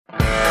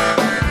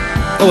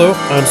Hello,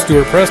 I'm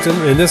Stuart Preston,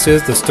 and this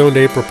is the Stoned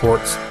Ape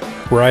Reports,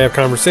 where I have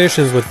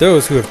conversations with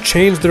those who have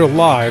changed their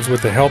lives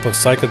with the help of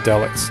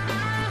psychedelics.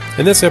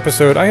 In this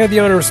episode, I had the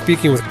honor of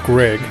speaking with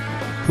Greg,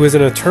 who is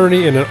an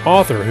attorney and an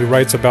author who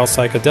writes about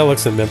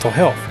psychedelics and mental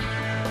health.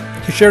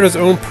 He shared his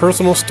own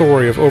personal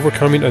story of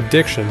overcoming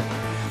addiction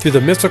through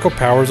the mystical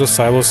powers of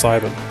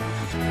psilocybin.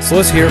 So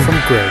let's hear from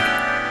Greg.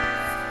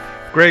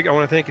 Greg, I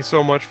want to thank you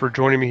so much for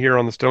joining me here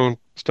on the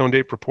Stoned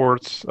Ape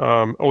Reports.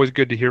 Always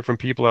good to hear from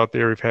people out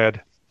there who've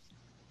had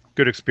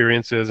good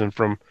experiences, and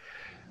from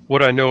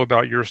what I know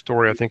about your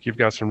story, I think you've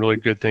got some really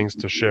good things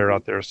to share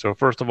out there. So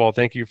first of all,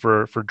 thank you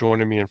for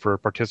joining me and for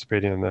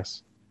participating in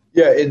this.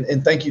 Yeah,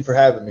 and thank you for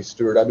having me,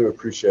 Stuart. I do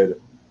appreciate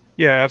it.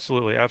 Yeah,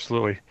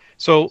 absolutely.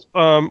 So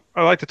I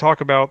like to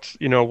talk about,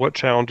 what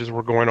challenges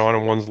were going on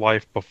in one's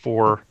life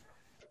before,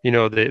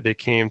 they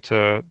came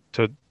to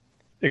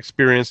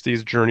experience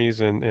these journeys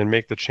and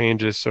make the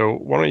changes. So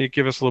why don't you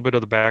give us a little bit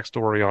of the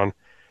backstory on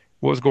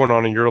what was going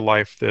on in your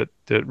life that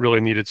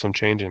really needed some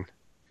changing?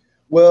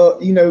 Well,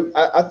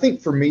 I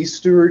think for me,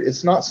 Stuart,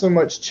 it's not so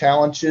much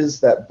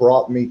challenges that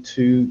brought me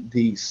to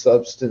the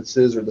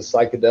substances or the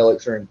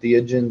psychedelics or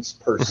entheogens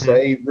per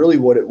se. Really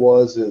what it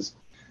was is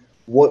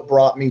what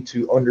brought me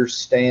to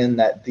understand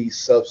that these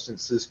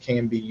substances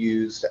can be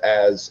used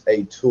as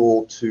a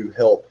tool to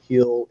help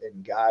heal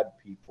and guide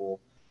people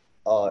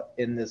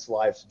in this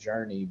life's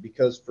journey.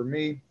 Because for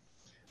me,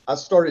 I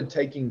started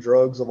taking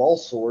drugs of all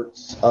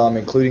sorts,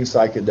 including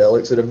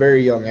psychedelics, at a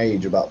very young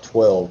age, about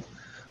 12.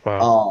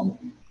 Wow.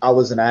 I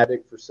was an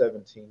addict for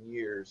 17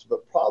 years,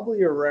 but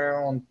probably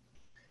around,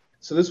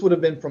 so this would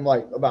have been from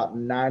like about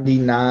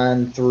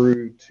 99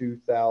 through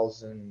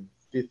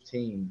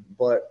 2015,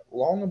 but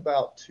long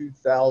about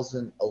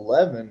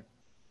 2011,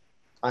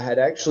 I had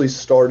actually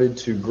started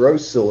to grow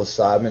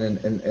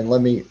psilocybin, and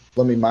let me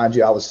mind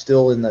you, I was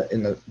still in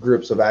the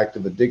grips of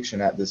active addiction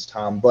at this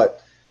time,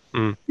 but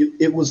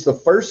it was the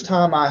first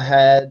time I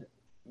had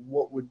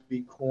what would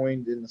be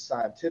coined in the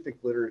scientific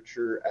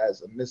literature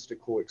as a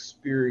mystical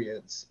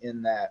experience,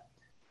 in that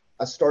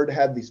I started to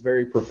have these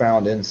very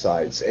profound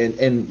insights.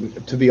 And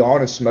to be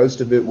honest, most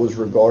of it was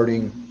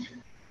regarding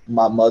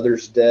my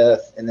mother's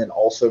death and then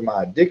also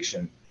my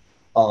addiction.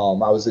 I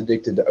was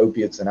addicted to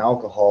opiates and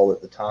alcohol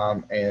at the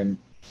time. And,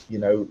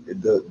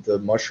 the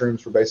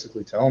mushrooms were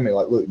basically telling me,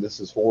 like, look, this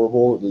is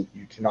horrible.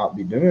 You cannot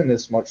be doing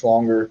this much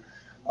longer.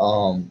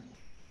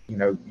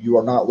 You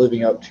are not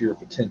living up to your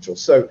potential.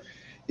 So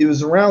it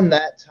was around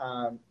that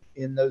time,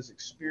 in those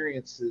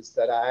experiences,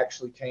 that I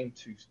actually came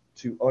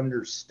to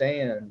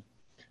understand,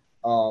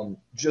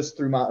 just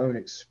through my own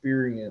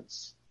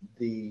experience,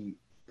 the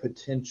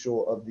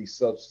potential of these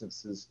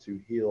substances to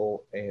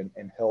heal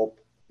and help,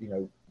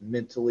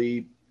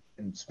 mentally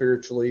and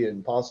spiritually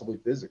and possibly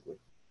physically.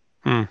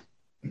 And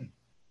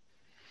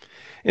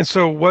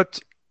so what,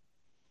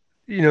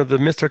 the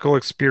mystical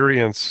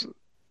experience,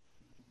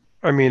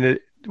 I mean,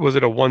 was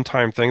it a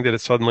one-time thing that it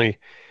suddenly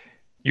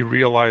you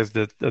realized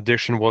that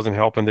addiction wasn't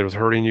helping, that it was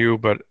hurting you,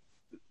 but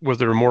was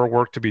there more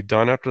work to be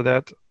done after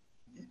that?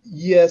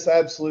 Yes,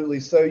 absolutely.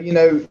 So,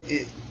 and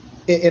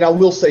I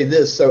will say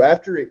this. So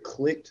after it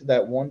clicked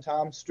that one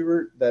time,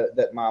 Stuart,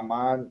 that my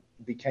mind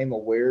became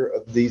aware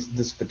of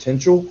this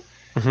potential,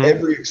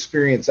 every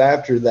experience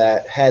after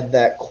that had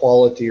that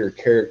quality or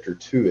character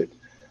to it.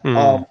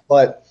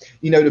 But,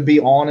 to be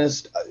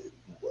honest,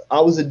 I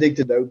was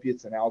addicted to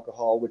opiates and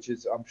alcohol, which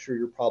is, I'm sure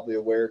you're probably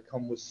aware,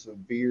 come with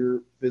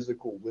severe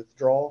physical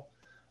withdrawal.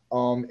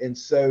 And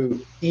so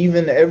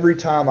even every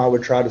time I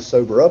would try to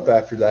sober up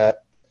after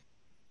that,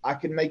 I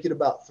could make it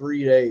about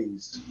 3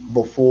 days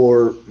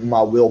before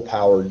my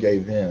willpower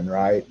gave in,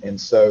 right? And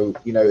so,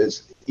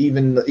 it's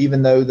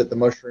even though that the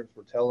mushrooms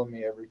were telling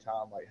me every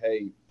time, like,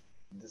 hey,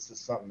 this is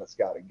something that's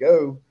got to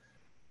go,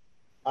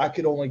 I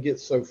could only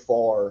get so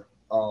far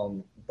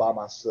by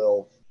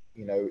myself,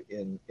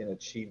 in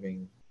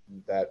achieving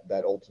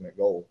that ultimate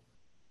goal.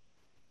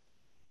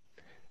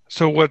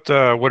 So what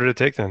did it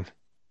take then?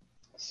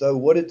 So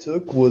what it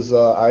took was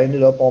I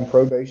ended up on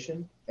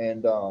probation,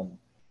 and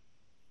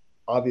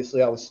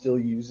obviously I was still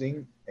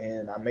using,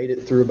 and I made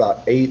it through about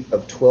 8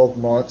 of 12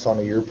 months on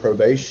a year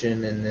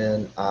probation, and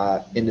then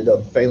I ended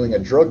up failing a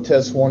drug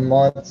test 1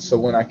 month. So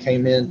when I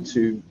came in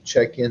to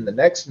check in the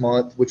next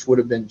month, which would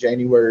have been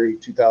January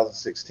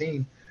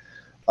 2016,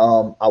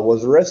 I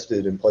was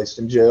arrested and placed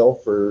in jail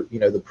for,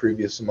 the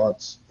previous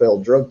month's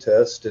failed drug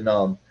test. And,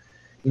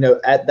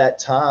 at that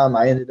time,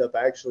 I ended up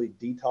actually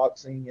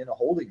detoxing in a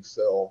holding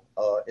cell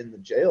in the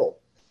jail.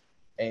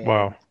 And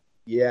wow.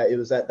 Yeah, it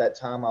was at that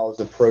time I was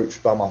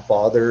approached by my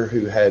father,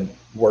 who had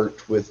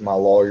worked with my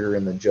lawyer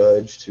and the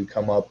judge to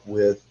come up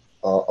with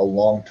a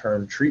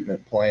long-term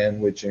treatment plan,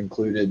 which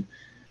included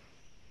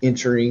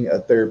entering a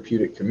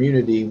therapeutic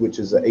community, which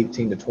is an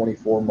 18 to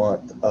 24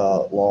 month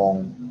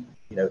long,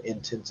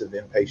 intensive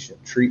inpatient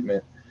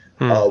treatment,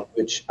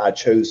 which I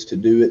chose to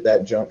do at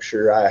that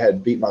juncture. I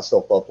had beat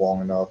myself up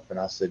long enough, and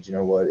I said, you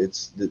know what,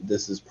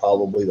 this is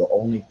probably the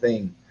only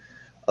thing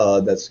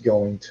that's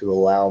going to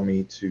allow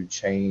me to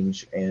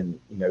change and,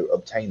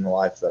 obtain the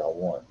life that I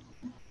want.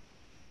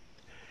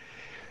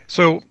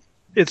 So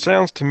it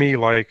sounds to me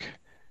like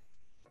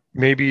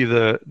maybe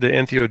the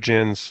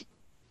entheogens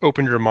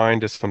opened your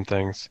mind to some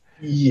things,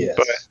 but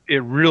Yes.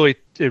 it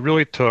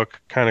really took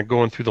kind of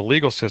going through the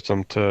legal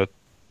system to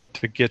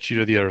get you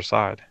to the other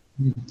side.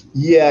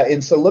 Yeah,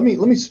 and so let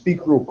me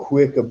speak real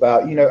quick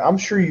about, I'm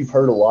sure you've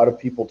heard a lot of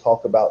people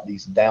talk about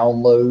these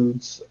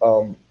downloads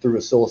through a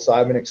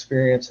psilocybin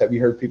experience. Have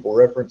you heard people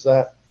reference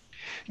that?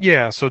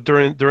 Yeah, so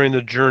during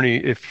the journey,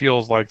 it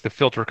feels like the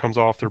filter comes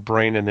off their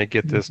brain and they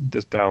get this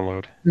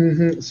download.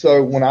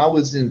 So when I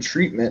was in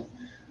treatment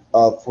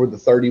for the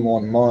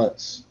 31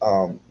 months,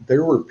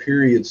 there were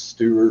periods,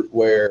 Stuart,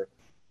 where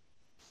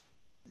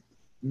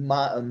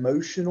my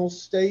emotional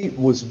state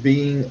was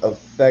being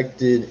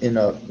affected in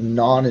a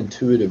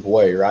non-intuitive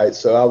way, right?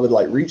 So I would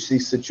like reach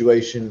these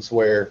situations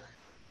where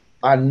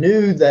I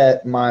knew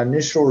that my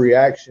initial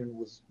reaction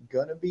was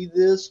gonna be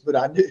this, but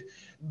I knew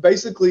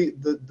basically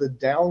the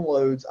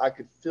downloads, I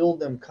could feel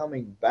them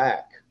coming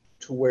back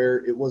to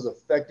where it was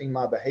affecting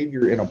my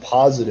behavior in a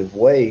positive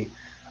way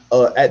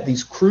at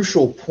these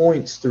crucial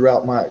points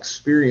throughout my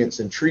experience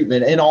in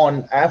treatment and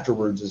on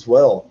afterwards as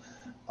well.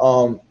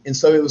 And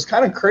so it was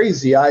kind of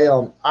crazy. I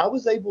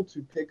was able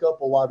to pick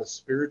up a lot of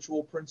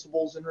spiritual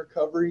principles in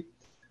recovery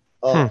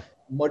uh,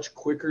 Hmm. much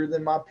quicker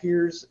than my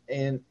peers.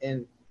 And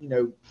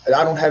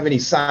I don't have any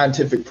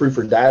scientific proof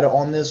or data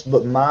on this,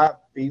 but my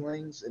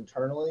feelings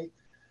internally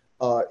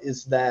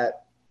is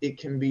that it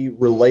can be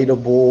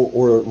relatable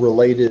or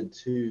related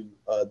to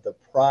the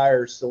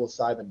prior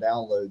psilocybin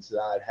downloads that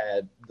I'd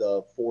had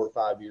the 4 or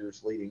 5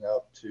 years leading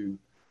up to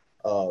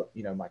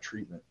my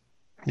treatment.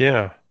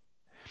 Yeah.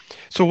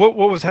 So what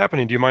was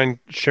happening? Do you mind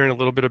sharing a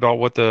little bit about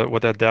what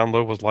that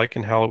download was like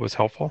and how it was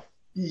helpful?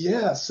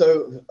 Yeah,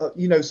 so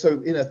in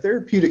a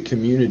therapeutic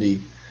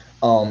community,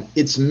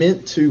 it's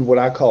meant to what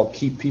I call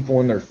keep people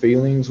in their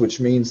feelings, which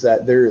means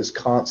that there is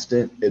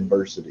constant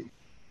adversity.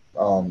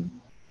 Um,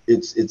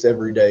 it's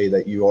every day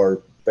that you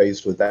are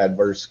faced with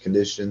adverse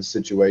conditions,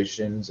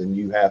 situations, and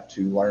you have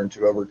to learn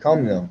to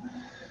overcome them.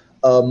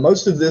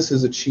 Most of this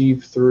is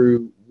achieved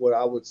through what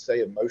I would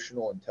say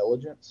emotional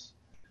intelligence,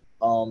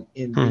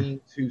 in Hmm.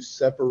 being to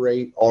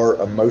separate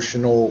our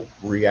emotional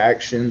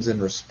reactions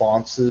and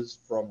responses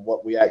from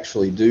what we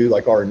actually do,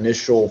 like our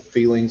initial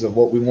feelings of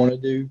what we want to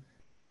do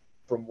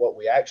from what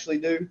we actually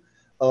do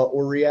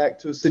or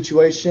react to a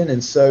situation.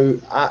 And so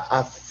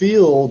I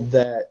feel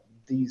that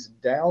these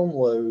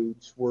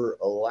downloads were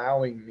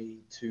allowing me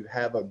to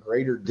have a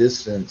greater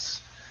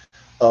distance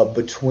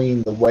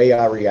between the way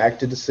I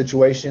reacted to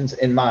situations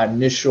and my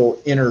initial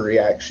inner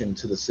reaction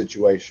to the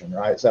situation,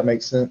 right? Does that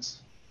make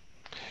sense?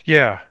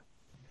 Yeah.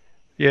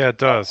 Yeah, it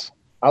does.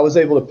 I was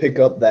able to pick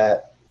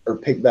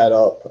that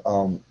up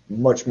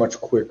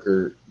much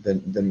quicker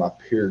than my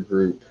peer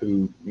group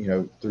who,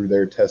 through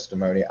their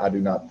testimony, I do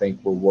not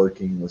think were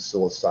working with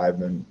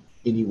psilocybin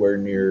anywhere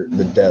near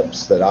the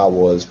depths that I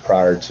was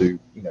prior to,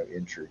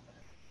 entry.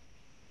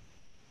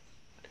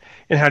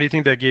 And how do you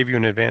think that gave you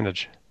an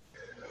advantage?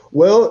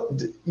 Well,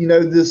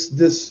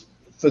 this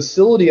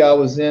facility I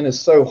was in is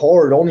so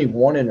hard. Only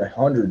 1 in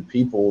 100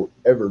 people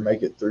ever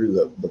make it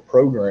through the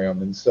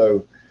program, and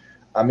so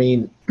I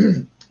mean,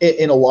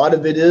 and a lot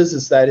of it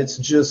is that it's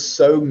just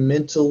so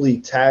mentally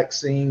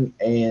taxing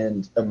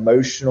and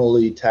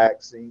emotionally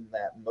taxing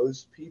that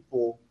most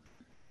people.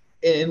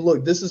 And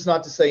look, this is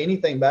not to say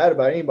anything bad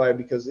about anybody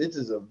because it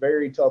is a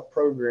very tough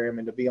program.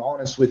 And to be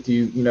honest with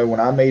you, when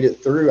I made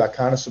it through, I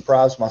kind of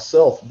surprised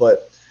myself.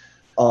 But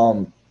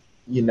um,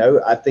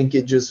 I think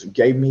it just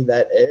gave me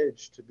that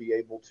edge to be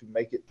able to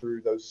make it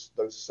through those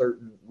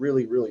certain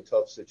really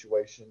tough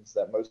situations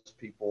that most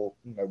people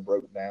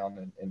broke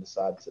down and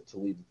decided to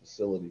leave the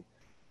facility.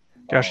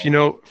 Gosh,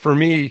 Um, for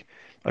me,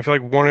 I feel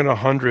like 1 in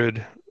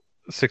 100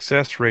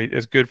 success rate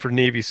is good for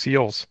Navy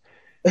SEALs.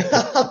 You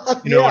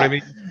know what I yeah,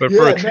 mean? But for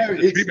yeah, no, a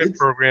treatment it's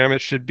program, it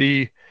should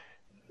be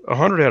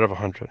 100 out of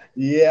 100.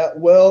 yeah.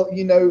 Well,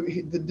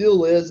 the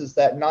deal is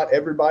that not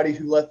everybody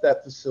who left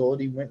that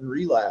facility went and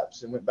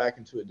relapsed and went back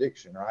into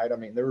addiction, right? I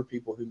mean, there were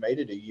people who made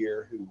it a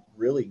year who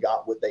really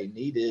got what they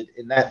needed,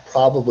 and that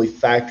probably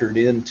factored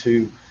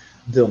into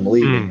them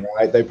leaving, Hmm.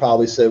 right? They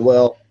probably said,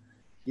 well,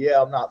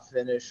 yeah, I'm not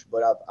finished,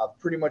 but I've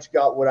pretty much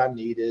got what I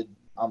needed.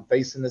 I'm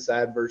facing this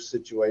adverse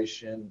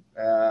situation.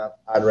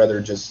 I'd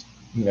rather just,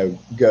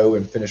 go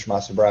and finish my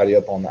sobriety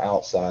up on the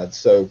outside.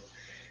 So,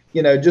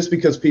 just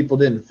because people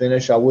didn't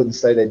finish, I wouldn't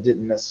say they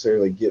didn't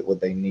necessarily get what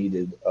they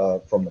needed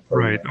from the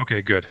Right. program.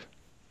 Okay, good.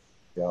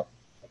 Yeah.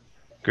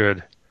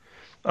 Good.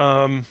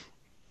 Um,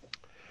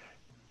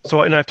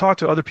 and I've talked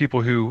to other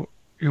people who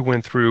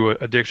went through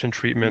addiction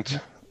treatment.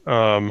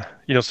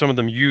 Mhm. Some of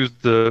them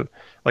used the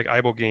like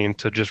ibogaine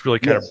to just really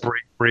kind of Yes.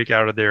 break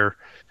out of their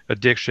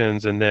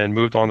addictions and then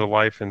moved on to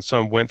life. And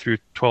some went through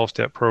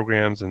 12-step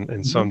programs and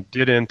Mhm. some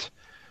didn't.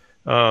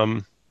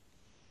 Um,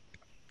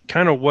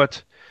 Kind of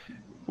what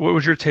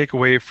was your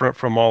takeaway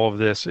from all of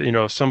this?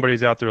 If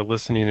somebody's out there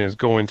listening and is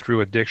going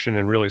through addiction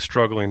and really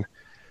struggling,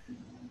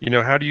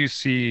 how do you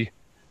see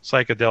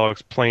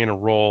psychedelics playing a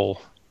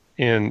role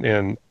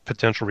in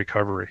potential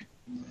recovery?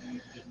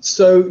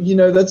 So,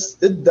 that's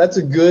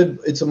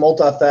it's a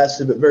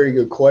multifaceted but very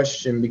good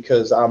question,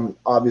 because I'm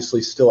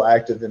obviously still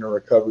active in a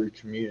recovery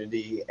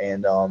community.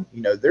 And,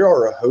 there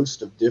are a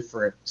host of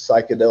different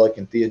psychedelic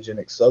and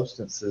theogenic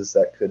substances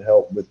that could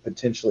help with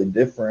potentially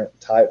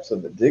different types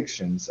of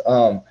addictions.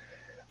 Let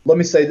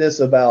me say this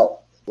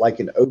about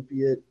like an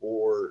opiate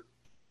or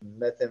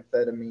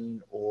methamphetamine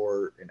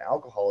or an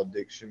alcohol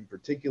addiction,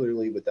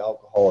 particularly with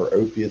alcohol or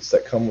opiates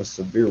that come with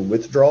severe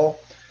withdrawal.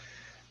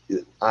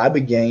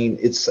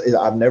 Ibogaine,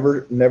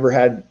 I've never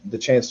had the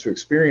chance to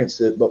experience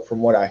it, but from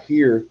what I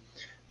hear,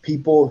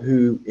 people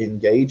who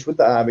engage with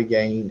the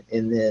Ibogaine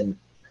and then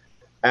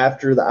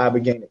after the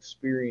Ibogaine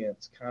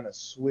experience kind of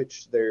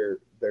switch their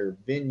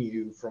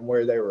venue from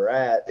where they were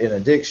at in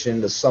addiction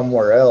to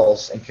somewhere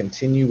else and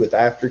continue with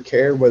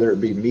aftercare, whether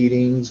it be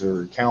meetings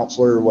or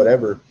counselor or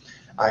whatever.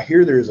 I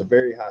hear there's a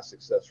very high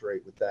success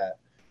rate with that.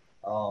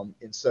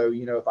 And so,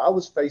 if I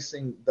was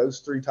facing those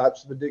three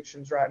types of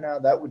addictions right now,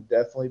 that would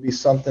definitely be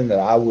something that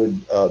I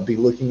would be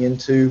looking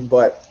into.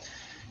 But,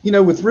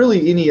 with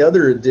really any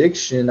other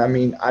addiction, I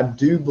mean, I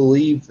do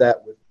believe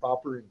that with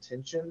proper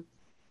intention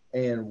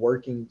and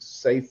working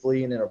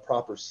safely and in a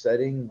proper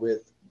setting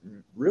with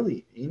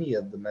really any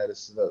of the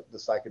medicine, the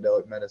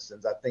psychedelic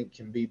medicines, I think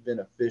can be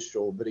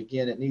beneficial. But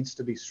again, it needs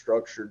to be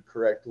structured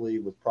correctly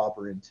with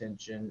proper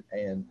intention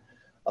and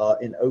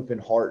an open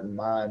heart and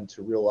mind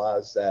to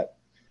realize that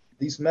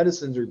these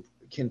medicines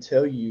can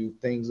tell you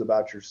things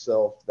about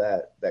yourself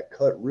that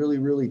cut really,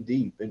 really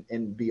deep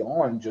and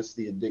beyond just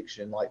the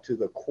addiction, like to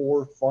the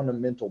core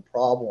fundamental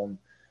problem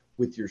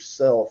with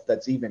yourself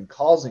that's even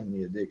causing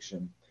the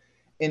addiction.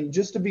 And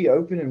just to be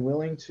open and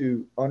willing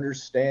to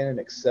understand and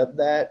accept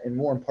that, and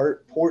more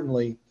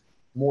importantly,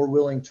 more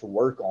willing to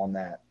work on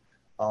that,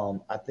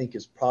 I think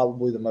is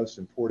probably the most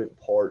important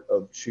part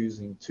of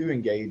choosing to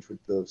engage with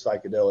the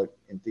psychedelic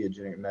and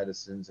theogenic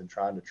medicines and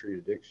trying to treat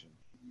addiction.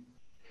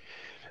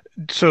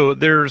 So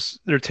there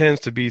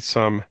tends to be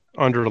some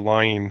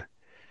underlying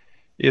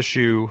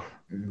issue,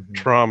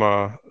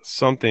 trauma,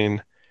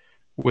 something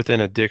within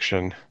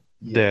addiction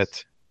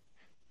that,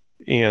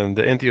 and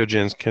the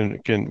entheogens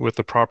can with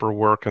the proper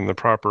work and the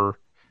proper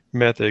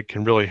method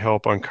can really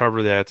help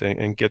uncover that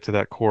and get to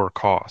that core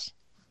cause.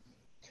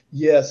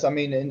 Yes, I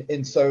mean,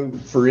 and so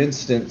for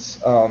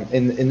instance,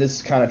 and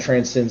this kind of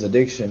transcends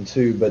addiction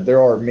too, but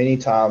there are many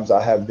times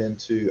I have been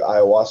to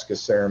ayahuasca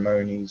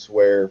ceremonies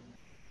where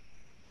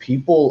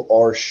people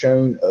are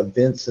shown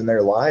events in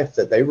their life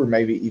that they were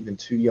maybe even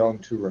too young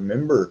to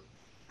remember,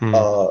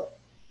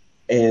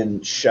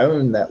 and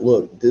shown that,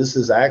 look, this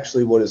is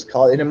actually what is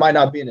called, and it might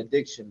not be an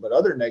addiction, but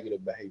other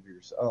negative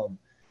behaviors,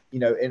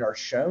 and are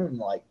shown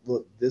like,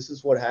 look, this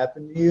is what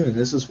happened to you, and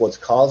this is what's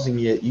causing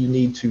it. You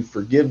need to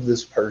forgive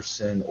this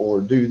person or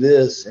do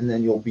this, and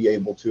then you'll be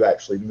able to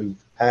actually move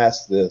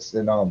past this.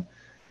 And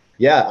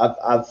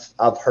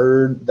I've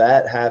heard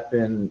that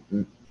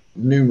happen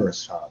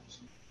numerous times.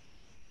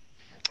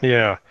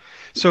 Yeah.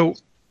 So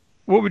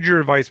what would your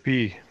advice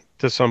be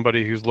to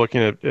somebody who's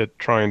looking at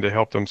trying to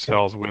help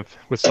themselves with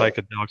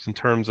psychedelics in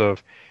terms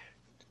of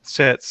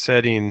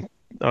setting,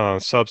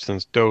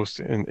 substance, dose,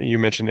 and you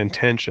mentioned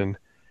intention?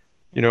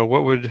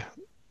 What would,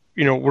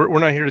 we're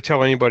not here to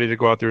tell anybody to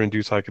go out there and do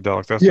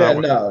psychedelics. That's not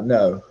what,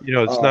 no.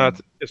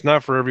 It's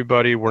not for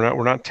everybody.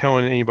 We're not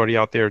telling anybody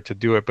out there to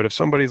do it. But if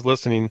somebody's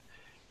listening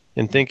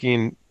and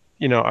thinking,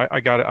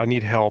 I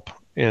need help,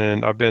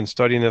 and I've been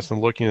studying this and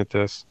looking at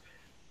this,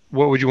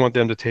 what would you want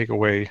them to take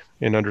away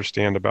and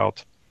understand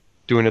about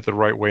doing it the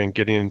right way and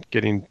getting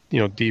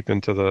deep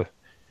into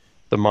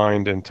the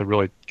mind and to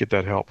really get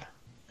that help?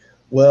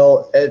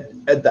 Well,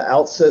 at the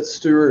outset,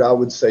 Stuart, I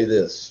would say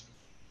this: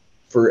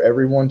 for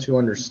everyone to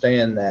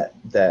understand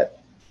that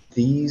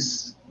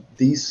these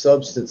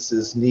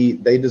substances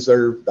they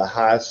deserve the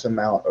highest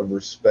amount of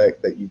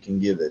respect that you can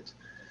give it,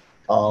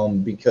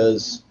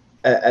 because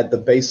at the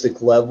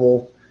basic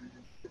level,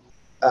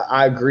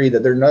 I agree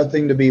that they're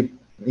nothing to be.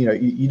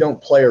 You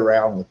don't play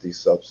around with these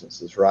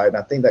substances, right? And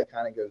I think that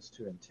kind of goes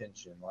to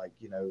intention. Like,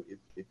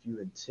 if you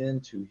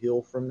intend to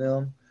heal from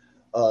them,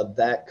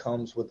 that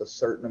comes with a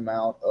certain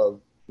amount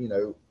of,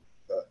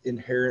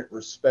 inherent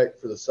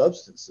respect for the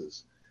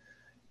substances.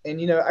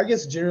 And, I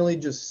guess generally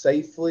just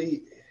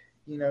safely,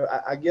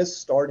 I guess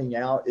starting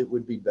out, it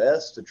would be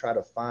best to try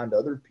to find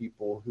other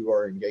people who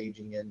are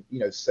engaging in,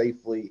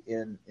 safely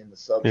in the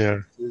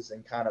substances,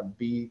 and kind of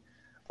be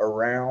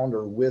around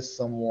or with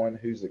someone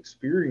who's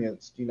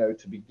experienced,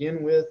 to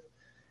begin with.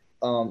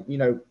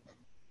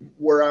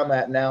 Where I'm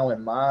at now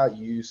in my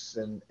use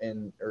and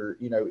in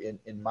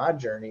my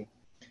journey,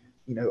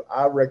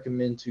 I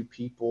recommend to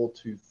people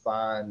to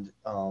find,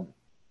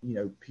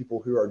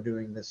 people who are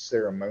doing this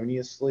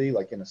ceremoniously,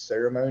 like in a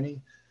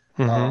ceremony.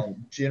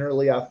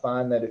 Generally, I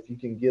find that if you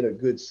can get a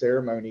good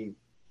ceremony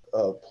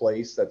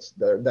place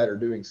that are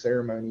doing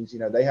ceremonies,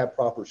 they have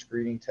proper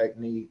screening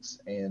techniques,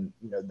 and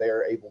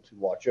they're able to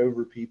watch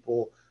over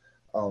people,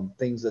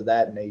 things of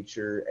that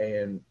nature.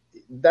 And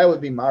that would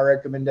be my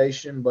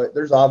recommendation, but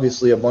there's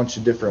obviously a bunch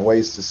of different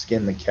ways to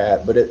skin the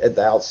cat. But at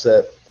the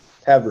outset,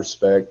 have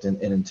respect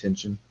and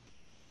intention.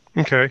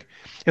 Okay.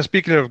 And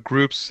speaking of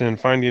groups and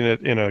finding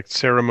it in a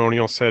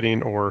ceremonial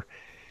setting or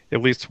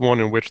at least one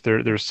in which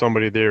there's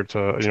somebody there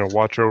to,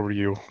 watch over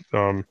you,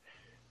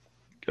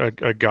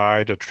 a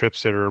guide, a trip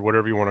sitter,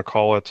 whatever you want to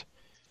call it.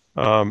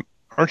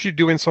 Aren't you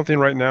doing something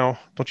right now?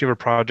 Don't you have a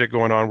project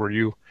going on where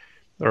you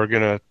are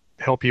going to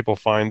help people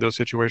find those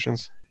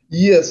situations?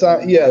 Yes,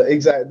 yeah,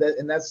 exactly.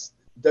 And that's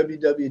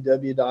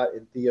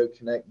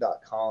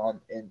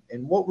www.entheoconnect.com.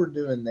 And what we're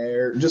doing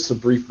there, just a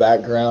brief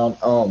background.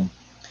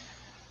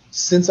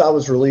 Since I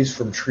was released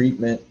from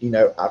treatment,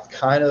 I've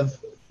kind of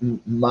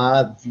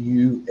my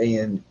view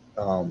and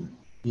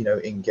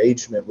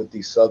engagement with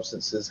these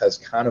substances has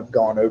kind of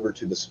gone over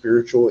to the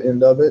spiritual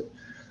end of it.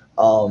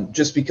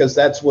 Just because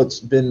that's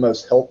what's been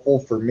most helpful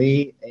for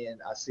me,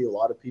 and I see a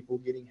lot of people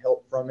getting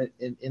help from it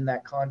in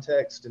that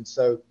context. And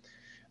so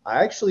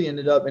I actually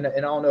ended up, and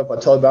I don't know if I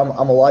told you, but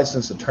I'm a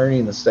licensed attorney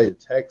in the state of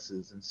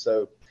Texas, and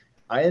so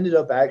I ended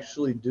up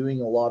actually doing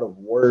a lot of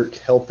work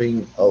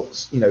helping,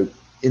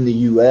 in the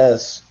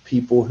U.S.,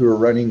 people who are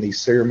running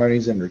these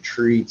ceremonies and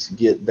retreats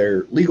get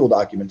their legal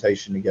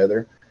documentation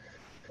together.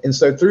 And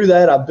so through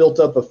that, I built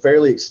up a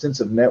fairly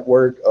extensive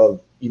network of,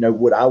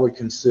 what I would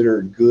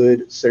consider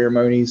good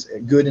ceremonies,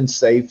 good and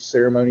safe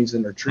ceremonies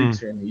and retreats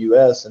here in the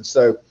U.S. And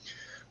so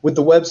with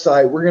the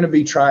website, we're going to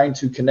be trying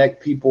to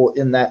connect people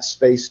in that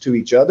space to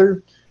each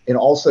other and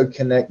also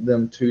connect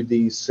them to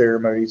these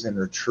ceremonies and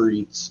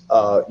retreats.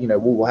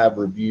 We'll have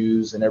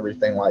reviews and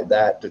everything like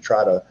that to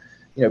try to,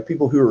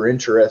 people who are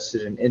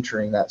interested in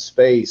entering that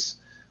space,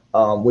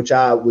 which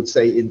I would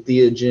say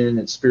entheogen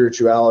and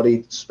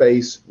spirituality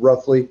space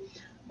roughly,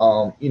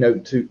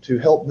 to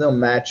help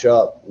them match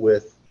up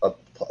with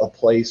a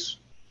place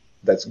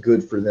that's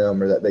good for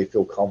them or that they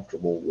feel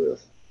comfortable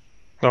with.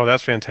 Oh,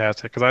 that's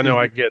fantastic. Because I know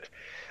I get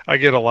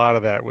a lot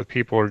of that with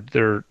people.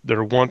 They're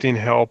wanting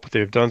help.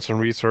 They've done some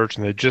research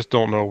and they just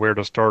don't know where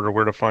to start or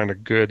where to find a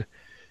good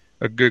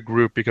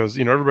group because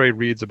everybody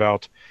reads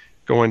about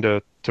going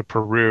to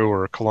Peru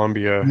or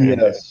Colombia and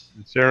Yes.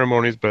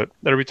 ceremonies, but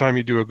every time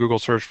you do a Google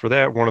search for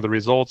that, one of the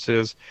results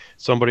is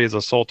somebody is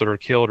assaulted or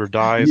killed or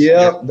dies.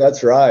 Yeah,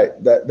 that's right.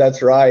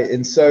 That's right.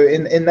 And so,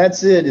 and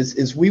that's it.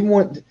 Is we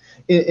want,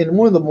 and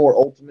one of the more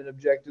ultimate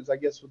objectives, I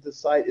guess, with this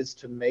site is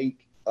to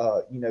make,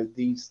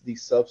 these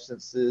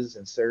substances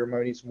and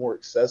ceremonies more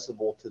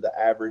accessible to the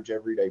average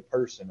everyday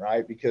person,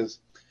 right? Because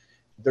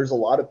there's a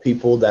lot of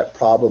people that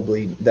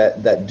probably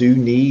that do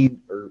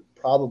need or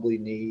probably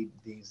need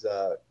these,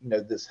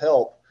 this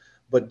help,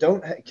 but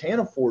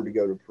can't afford to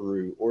go to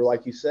Peru, or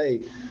like you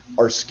say,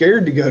 are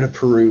scared to go to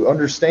Peru,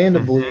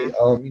 understandably, Hmm.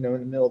 in the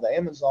middle of the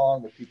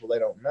Amazon with people they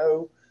don't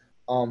know.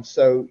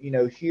 So,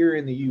 here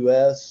in the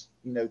U.S.,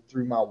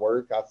 through my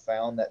work, I've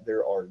found that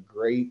there are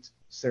great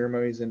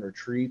ceremonies and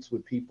retreats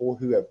with people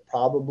who have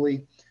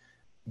probably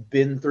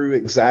been through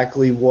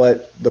exactly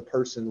what the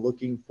person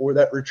looking for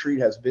that retreat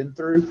has been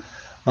through.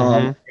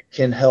 Hmm. It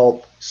can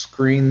help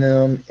screen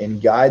them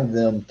and guide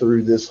them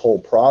through this whole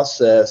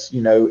process,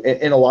 and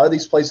a lot of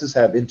these places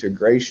have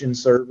integration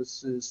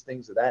services,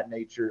 things of that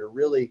nature to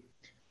really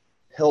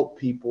help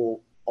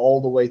people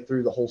all the way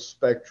through the whole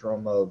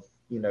spectrum of,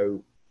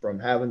 from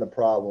having the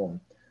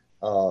problem,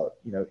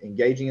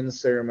 engaging in the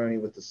ceremony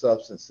with the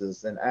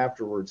substances, and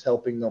afterwards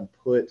helping them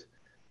put,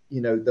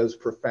 those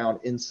profound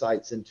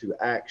insights into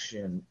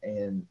action.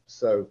 And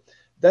so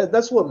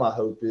that's what my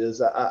hope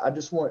is. I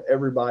just want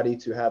everybody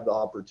to have the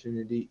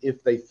opportunity,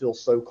 if they feel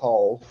so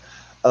called,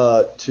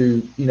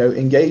 to,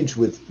 engage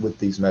with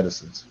these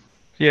medicines.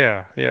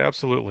 Yeah, yeah,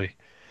 absolutely.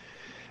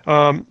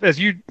 As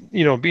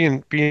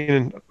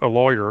being a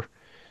lawyer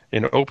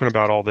and open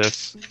about all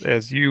this,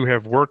 as you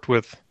have worked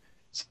with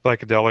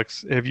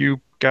psychedelics, have you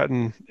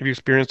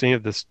experienced any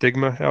of the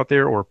stigma out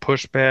there or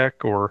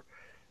pushback or,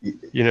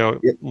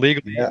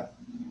 legally, Yeah.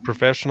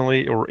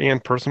 professionally,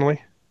 and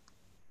personally?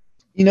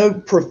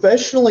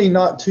 Professionally,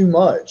 not too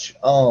much.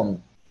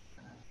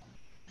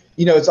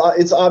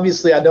 It's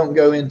obviously I don't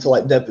go into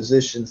like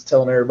depositions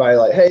telling everybody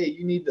like, hey,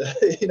 you need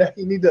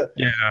to,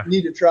 Yeah. you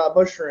need to try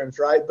mushrooms,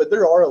 right? But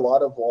there are a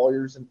lot of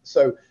lawyers, and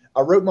so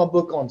I wrote my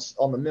book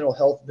on the mental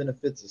health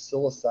benefits of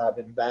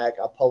psilocybin back.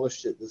 I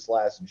published it this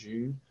last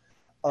June,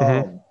 Hmm.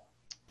 um,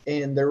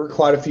 and there were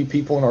quite a few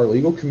people in our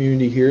legal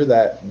community here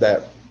that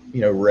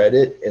read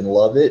it and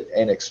love it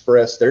and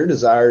expressed their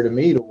desire to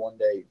me to one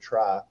day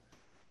try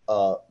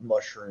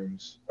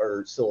mushrooms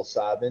or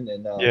psilocybin.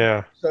 And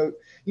Yeah. so,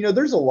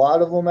 there's a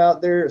lot of them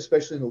out there,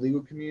 especially in the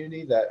legal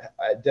community, that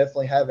I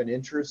definitely have an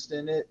interest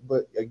in it.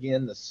 But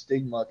again, the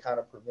stigma kind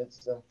of prevents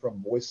them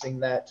from voicing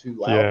that too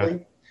Yeah.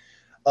 loudly.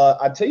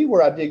 I tell you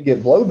where I did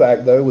get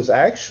blowback, though, was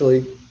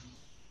actually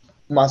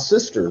my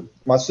sister.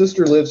 My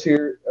sister lives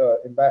here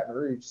in Baton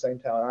Rouge, same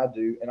town I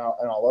do, and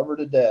I love her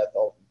to death.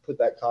 I'll put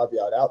that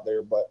caveat out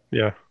there, but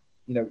Yeah.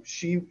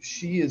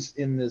 she is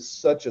in this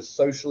such a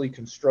socially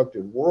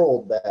constructed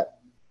world that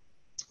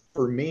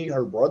for me,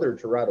 her brother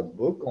to write a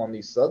book on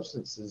these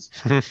substances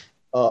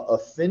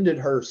offended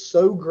her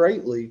so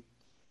greatly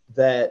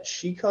that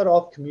she cut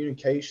off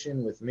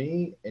communication with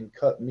me and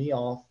cut me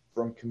off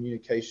from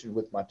communication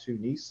with my two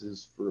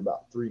nieces for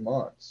about 3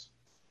 months.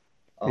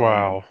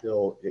 Wow.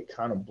 until it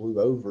kind of blew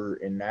over.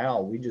 And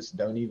now we just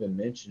don't even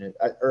mention it.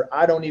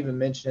 I don't even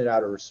mention it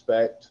out of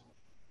respect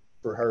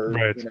for her,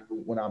 Right. you know,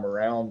 when I'm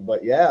around.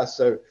 But yeah,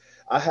 so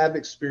I have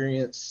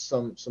experienced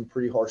some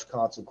pretty harsh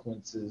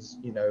consequences,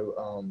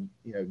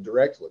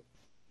 directly.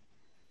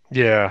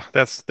 Yeah,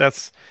 that's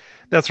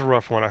a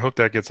rough one. I hope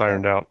that gets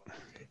ironed out.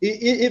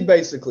 It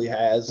basically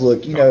has. Look,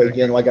 Okay,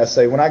 again, good. like I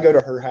say, when I go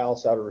to her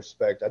house out of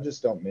respect, I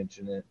just don't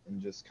mention it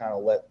and just kind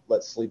of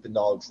let sleeping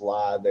dogs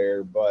lie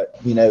there. But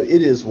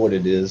it is what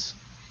it is.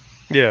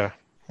 Yeah.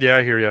 Yeah,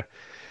 I hear you.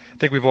 I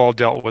think we've all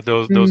dealt with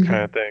those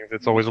kind of Mhm. things.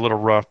 It's always a little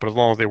rough, but as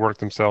long as they work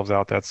themselves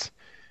out, that's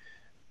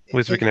at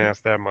least we can And,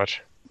 ask that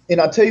much. and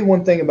I'll tell you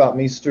one thing about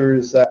me, Stuart,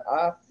 is that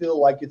I feel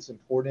like it's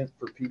important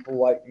for people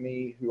like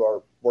me who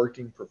are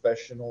working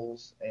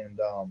professionals and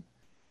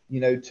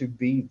to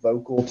be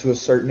vocal to a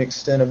certain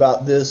extent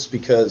about this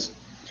because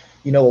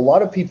a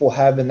lot of people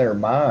have in their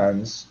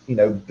minds,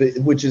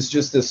 which is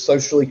just this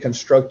socially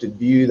constructed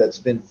view that's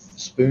been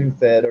spoon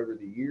fed over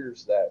the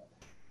years that,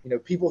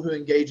 people who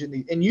engage in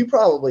the, and you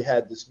probably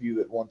had this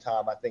view at one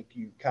time, I think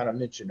you kind of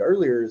mentioned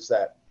earlier, is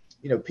that,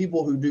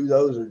 people who do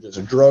those are just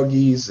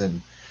druggies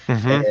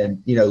Hmm.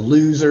 and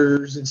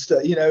losers and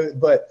stuff,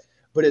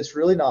 but it's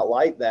really not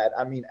like that.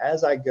 I mean,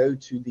 as I go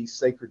to these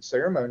sacred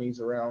ceremonies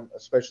around,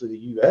 especially the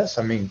U.S.,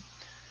 I mean,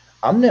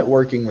 I'm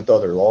networking with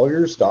other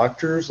lawyers,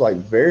 doctors, like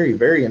very,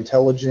 very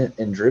intelligent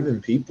and driven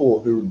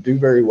people who do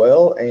very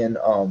well and,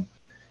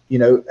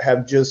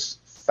 have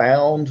just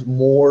found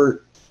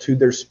more to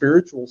their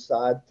spiritual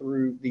side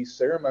through these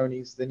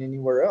ceremonies than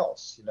anywhere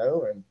else,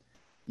 and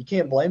you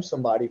can't blame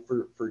somebody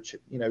for,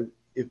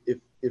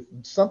 if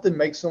something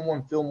makes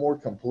someone feel more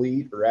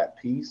complete or at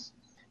peace,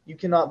 you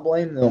cannot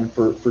blame them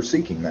for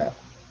seeking that.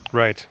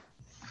 Right.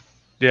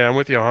 Yeah, I'm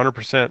with you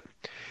 100%.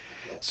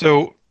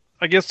 So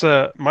I guess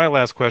my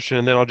last question,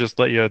 and then I'll just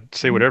let you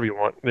say whatever you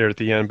want there at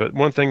the end. But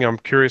one thing I'm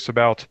curious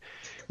about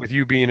with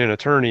you being an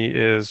attorney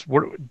is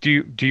what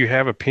do you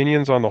have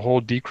opinions on the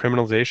whole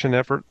decriminalization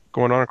effort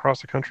going on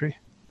across the country?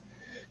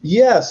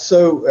 Yeah,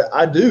 so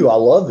I do. I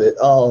love it.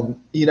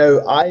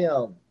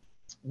 I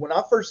when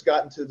I first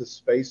got into the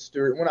space,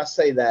 Stuart, when I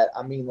say that,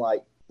 I mean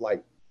like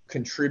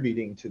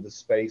contributing to the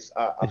space.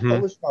 I Hmm.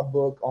 published my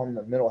book on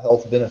the mental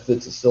health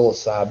benefits of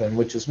psilocybin,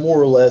 which is more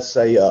or less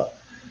a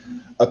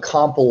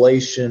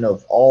compilation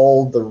of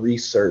all the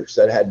research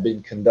that had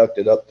been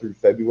conducted up through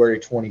February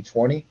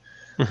 2020.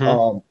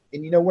 Hmm.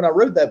 And when I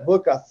wrote that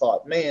book, I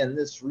thought, man,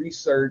 this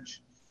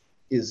research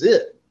is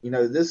it.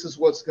 This is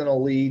what's going to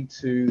lead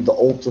to the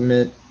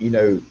ultimate,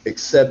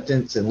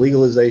 acceptance and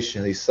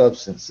legalization of these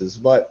substances.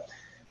 But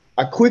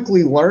I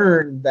quickly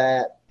learned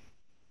that,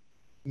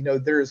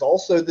 there is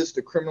also this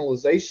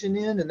decriminalization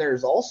end, and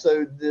there's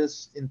also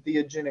this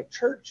entheogenic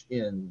church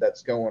end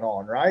that's going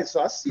on, right?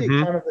 So I see it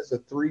Hmm. kind of as a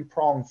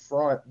three-pronged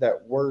front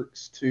that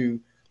works to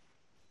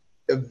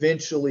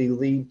eventually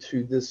lead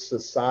to this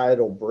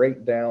societal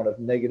breakdown of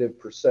negative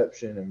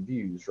perception and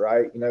views,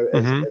 right?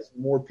 Hmm. As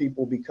more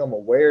people become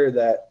aware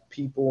that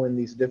people in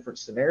these different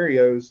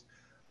scenarios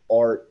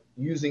are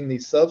using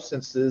these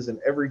substances and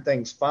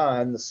everything's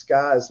fine, the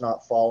sky is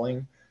not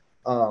falling.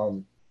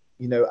 Um,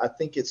 I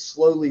think it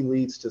slowly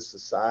leads to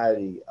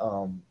society,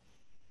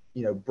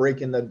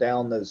 breaking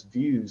down those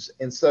views.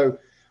 And so,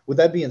 with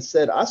that being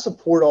said, I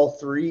support all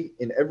three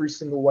in every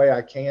single way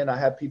I can. I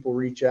have people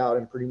reach out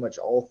in pretty much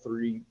all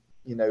three,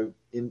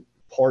 in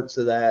parts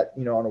of that,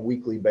 on a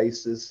weekly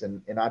basis.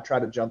 And I try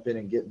to jump in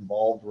and get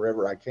involved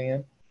wherever I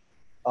can,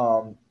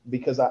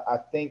 because I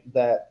think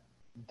that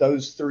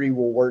those three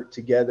will work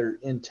together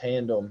in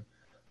tandem,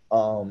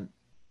 um,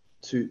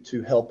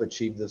 to help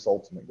achieve this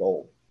ultimate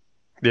goal.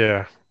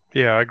 Yeah.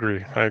 Yeah, I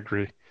agree. I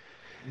agree.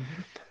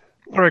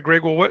 Mhm. All right,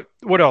 Greg. Well,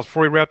 what else?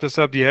 Before we wrap this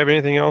up, do you have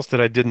anything else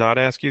that I did not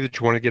ask you that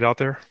you want to get out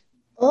there?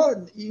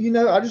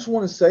 I just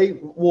want to say,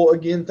 well,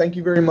 again, thank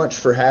you very much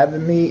for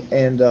having me.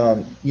 And,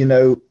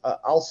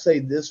 I'll say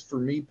this for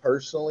me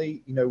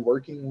personally,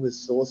 working with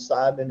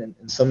psilocybin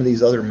and some of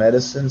these other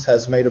medicines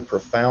has made a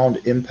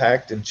profound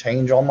impact and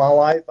change on my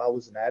life. I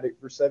was an addict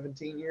for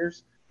 17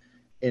 years,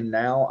 and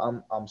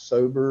now I'm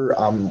sober.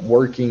 I'm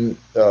working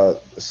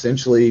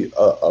essentially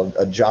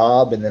a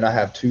job, and then I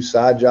have two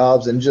side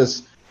jobs, and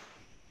just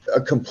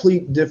a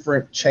complete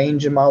different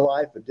change in my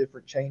life, a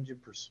different change in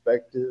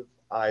perspective.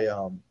 I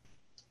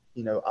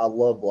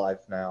love life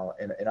now,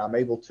 and I'm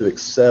able to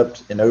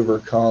accept and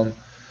overcome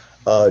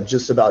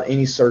just about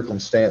any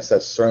circumstance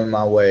that's thrown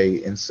my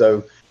way. And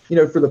so,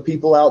 for the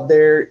people out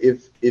there,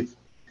 if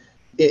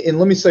and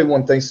let me say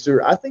one thing,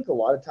 Stuart. I think a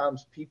lot of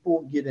times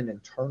people get an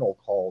internal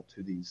call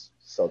to these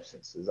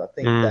substances. I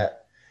think Mm,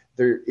 that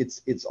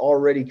it's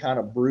already kind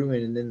of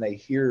brewing, and then they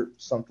hear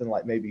something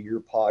like maybe your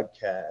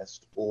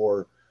podcast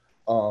or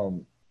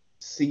um,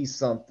 see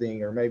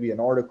something or maybe an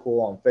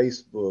article on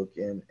Facebook,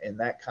 and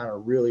that kind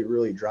of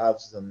really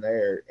drives them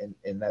there,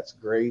 and that's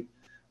great.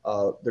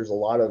 There's a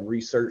lot of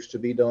research to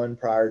be done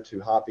prior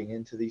to hopping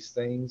into these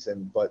things,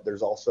 but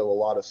there's also a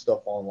lot of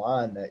stuff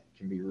online that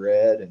can be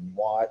read and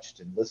watched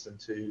and listened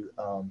to.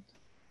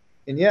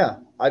 And yeah,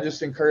 I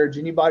just encourage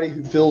anybody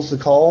who feels the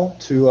call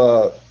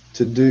to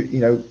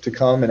to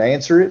come and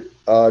answer it.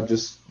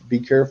 Just be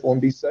careful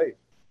and be safe.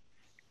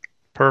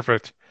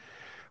 Perfect.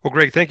 Well,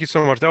 Greg, thank you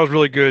so much. That was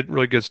really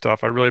good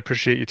stuff. I really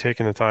appreciate you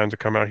taking the time to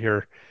come out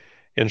here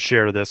and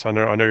share this. I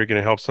know you're going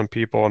to help some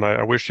people, and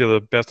I wish you the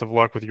best of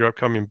luck with your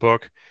upcoming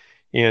book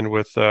and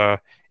with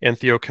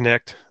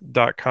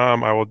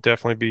EntheoConnect.com. I will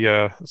definitely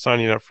be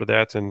signing up for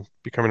that and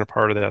becoming a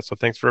part of that. So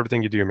thanks for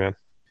everything you do, man.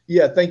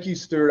 Yeah, thank you,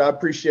 Stuart. I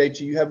appreciate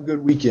you. You have a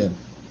good weekend.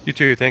 You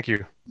too. Thank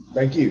you.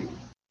 Thank you.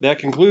 That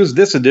concludes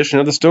this edition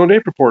of the Stoned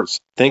Ape Reports.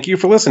 Thank you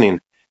for listening.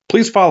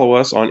 Please follow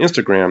us on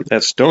Instagram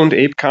at Stoned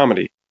Ape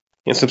Comedy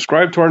and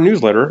subscribe to our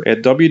newsletter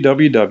at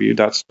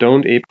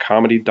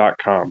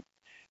www.stonedapecomedy.com.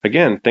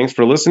 Again, thanks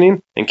for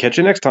listening, and catch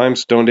you next time,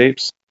 Stoned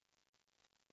Apes.